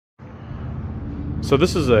So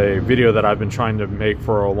this is a video that I've been trying to make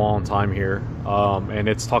for a long time here, and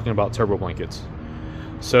it's talking about turbo blankets.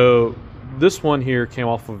 So this one here came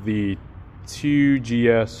off of the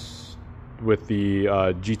 2GS with the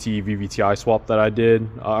GT VVTi swap that I did,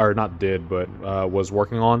 or not did, but was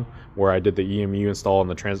working on, where I did the EMU install and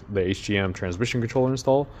the HGM transmission controller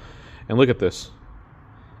install. And look at this.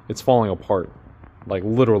 It's falling apart, like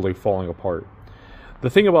literally falling apart. The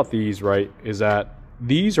thing about these, right, is that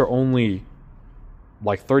these are only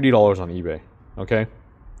like $30 on eBay, okay?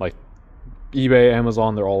 Like eBay,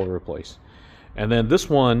 Amazon, they're all over the place. And then this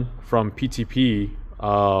one from PTP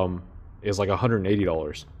is like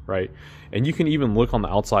 $180, right? And you can even look on the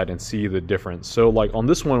outside and see the difference. So like on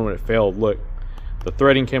this one when it failed, look, the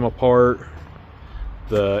threading came apart,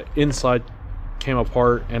 the inside came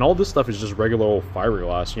apart, and all this stuff is just regular old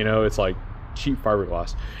fiberglass, you know? It's like cheap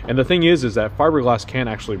fiberglass. And the thing is that fiberglass can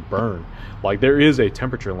actually burn. Like there is a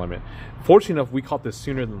temperature limit. Fortunately enough, we caught this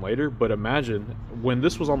sooner than later, but imagine when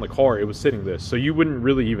this was on the car, it was sitting this, so you wouldn't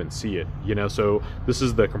really even see it, you know? So this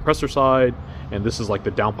is the compressor side, and this is like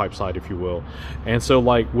the downpipe side, if you will. And so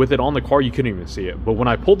like with it on the car, you couldn't even see it. But when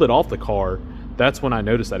I pulled it off the car, that's when I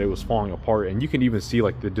noticed that it was falling apart, and you can even see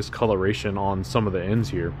like the discoloration on some of the ends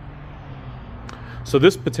here. So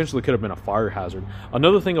this potentially could have been a fire hazard.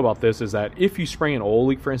 Another thing about this is that if you spray an oil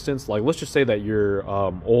leak, for instance, like let's just say that your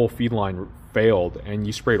oil feed line failed and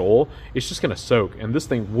you sprayed oil, it's just going to soak, and this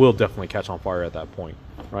thing will definitely catch on fire at that point,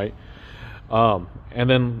 right? And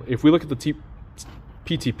then if we look at the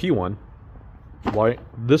PTP one, right,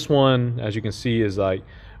 this one, as you can see, is like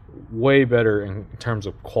way better in terms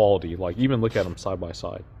of quality. Like even look at them side by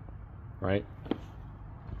side, right?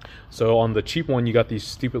 So on the cheap one, you got these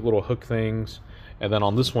stupid little hook things. And then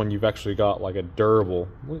on this one, you've actually got like a durable,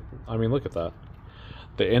 I mean, look at that.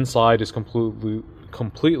 The inside is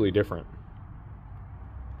completely different.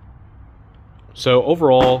 So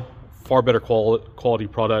overall, far better quality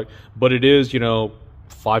product, but it is, you know,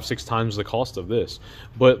 5-6 times the cost of this.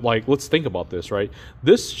 But like, let's think about this, right?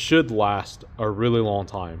 This should last a really long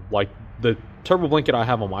time. Like the turbo blanket I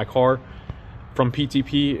have on my car from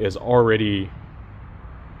PTP is already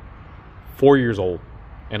 4 years old,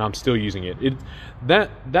 and I'm still using it.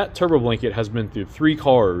 That turbo blanket has been through 3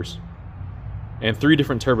 cars and 3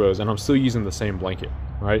 different turbos, and I'm still using the same blanket,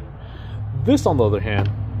 right? This, on the other hand,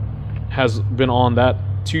 has been on that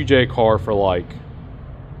 2J car for like,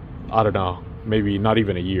 I don't know, maybe not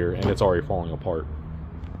even a year, and it's already falling apart.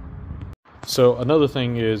 So another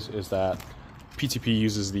thing is that PTP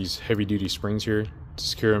uses these heavy-duty springs here to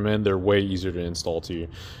secure them in. They're way easier to install too.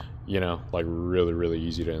 You know, like really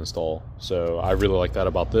easy to install. So I really like that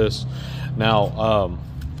about this. Now,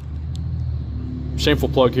 shameful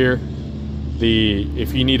plug here.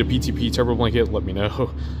 If you need a PTP turbo blanket, let me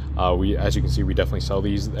know. As you can see, we definitely sell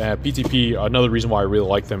these. PTP, another reason why I really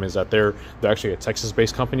like them is that they're actually a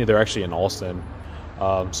Texas-based company. They're actually in Austin.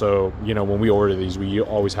 So, you know, when we order these, we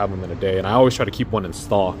always have them in a day, and I always try to keep one in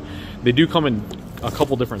stock. They do come in a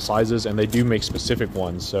couple different sizes, and they do make specific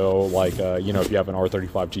ones. So like, you know, if you have an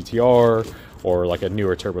R35 GTR or like a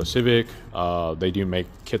newer Turbo Civic, they do make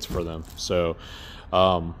kits for them. So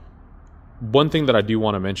one thing that I do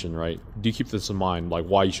want to mention, right, do keep this in mind, like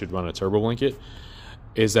why you should run a turbo blanket,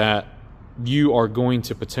 is that you are going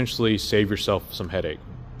to potentially save yourself some headache.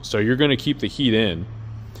 So you're going to keep the heat in,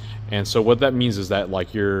 and so what that means is that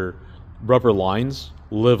like your rubber lines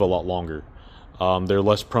live a lot longer. They're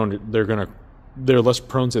less prone to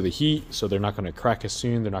the heat, so they're not going to crack as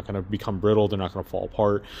soon. They're not going to become brittle. They're not going to fall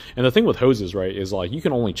apart. And the thing with hoses, right, is like you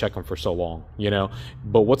can only check them for so long, you know.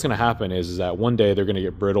 But what's going to happen is that one day they're going to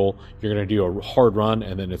get brittle. You're going to do a hard run,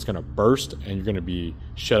 and then it's going to burst, and you're going to be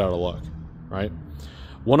shit out of luck, right?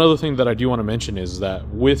 One other thing that I do want to mention is that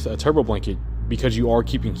with a turbo blanket, because you are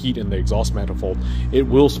keeping heat in the exhaust manifold, it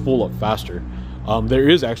will spool up faster. There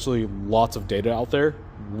is actually lots of data out there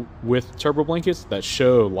with turbo blankets that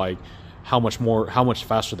show like how much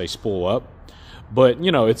faster they spool up. But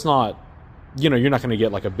you know, it's not, you know, you're not going to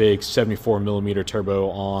get like a big 74 millimeter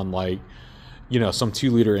turbo on like, you know, some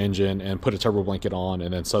 2-liter engine and put a turbo blanket on,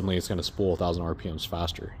 and then suddenly it's going to spool 1,000 RPMs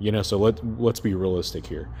faster, you know. So let's be realistic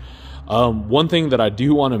here. One thing that I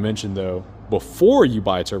do want to mention though, before you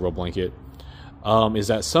buy a turbo blanket, is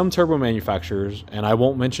that some turbo manufacturers, and I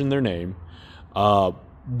won't mention their name,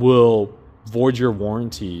 will void your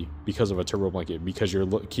warranty because of a turbo blanket, because you're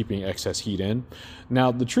keeping excess heat in.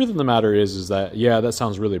 Now, the truth of the matter is that, yeah, that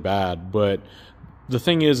sounds really bad, but the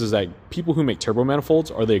thing is that people who make turbo manifolds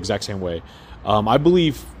are the exact same way. I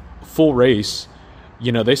believe Full Race,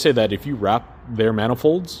 you know, they say that if you wrap their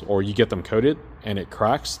manifolds or you get them coated and it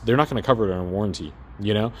cracks, they're not going to cover it on warranty,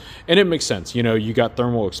 you know, and it makes sense. You know, you got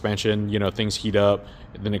thermal expansion, you know, things heat up,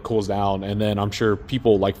 then it cools down, and then I'm sure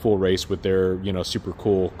people like Full Race with their, you know, super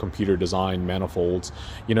cool computer design manifolds,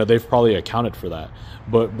 you know, they've probably accounted for that.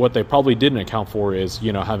 But what they probably didn't account for is,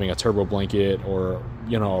 you know, having a turbo blanket or,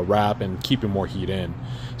 you know, a wrap and keeping more heat in.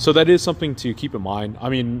 So that is something to keep in mind. I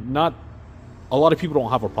mean, not a lot of people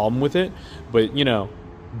don't have a problem with it, but, you know,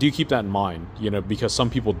 do keep that in mind, you know, because some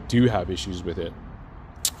people do have issues with it.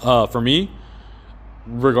 For me,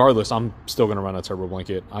 regardless, I'm still going to run a turbo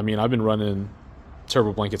blanket. I mean, I've been running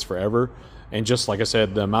turbo blankets forever, and just like I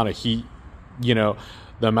said, the amount of heat, you know,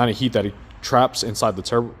 the amount of heat that it traps inside the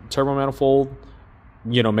turbo manifold,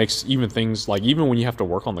 you know, makes even things like, even when you have to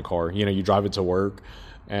work on the car, you know, you drive it to work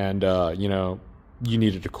and you know, you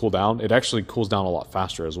need it to cool down, it actually cools down a lot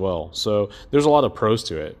faster as well. So there's a lot of pros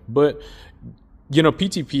to it. But you know,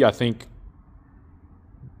 PTP, I think,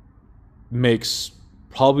 makes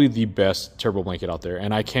probably the best turbo blanket out there,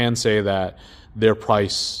 and I can say that their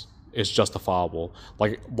price is justifiable.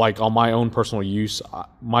 Like on my own personal use,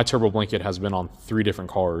 my turbo blanket has been on 3 different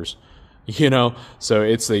cars, you know, so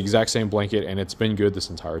it's the exact same blanket and it's been good this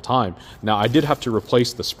entire time. Now, I did have to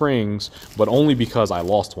replace the springs, but only because I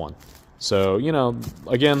lost one. So, you know,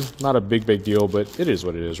 again, not a big deal, but it is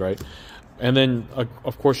what it is, right? And then,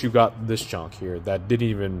 of course, you've got this chunk here that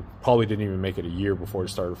probably didn't even make it a year before it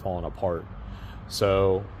started falling apart.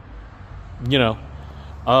 So, you know,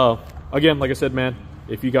 again, like I said, man,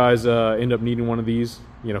 if you guys end up needing one of these,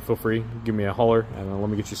 you know, feel free, give me a holler, and let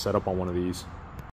me get you set up on one of these.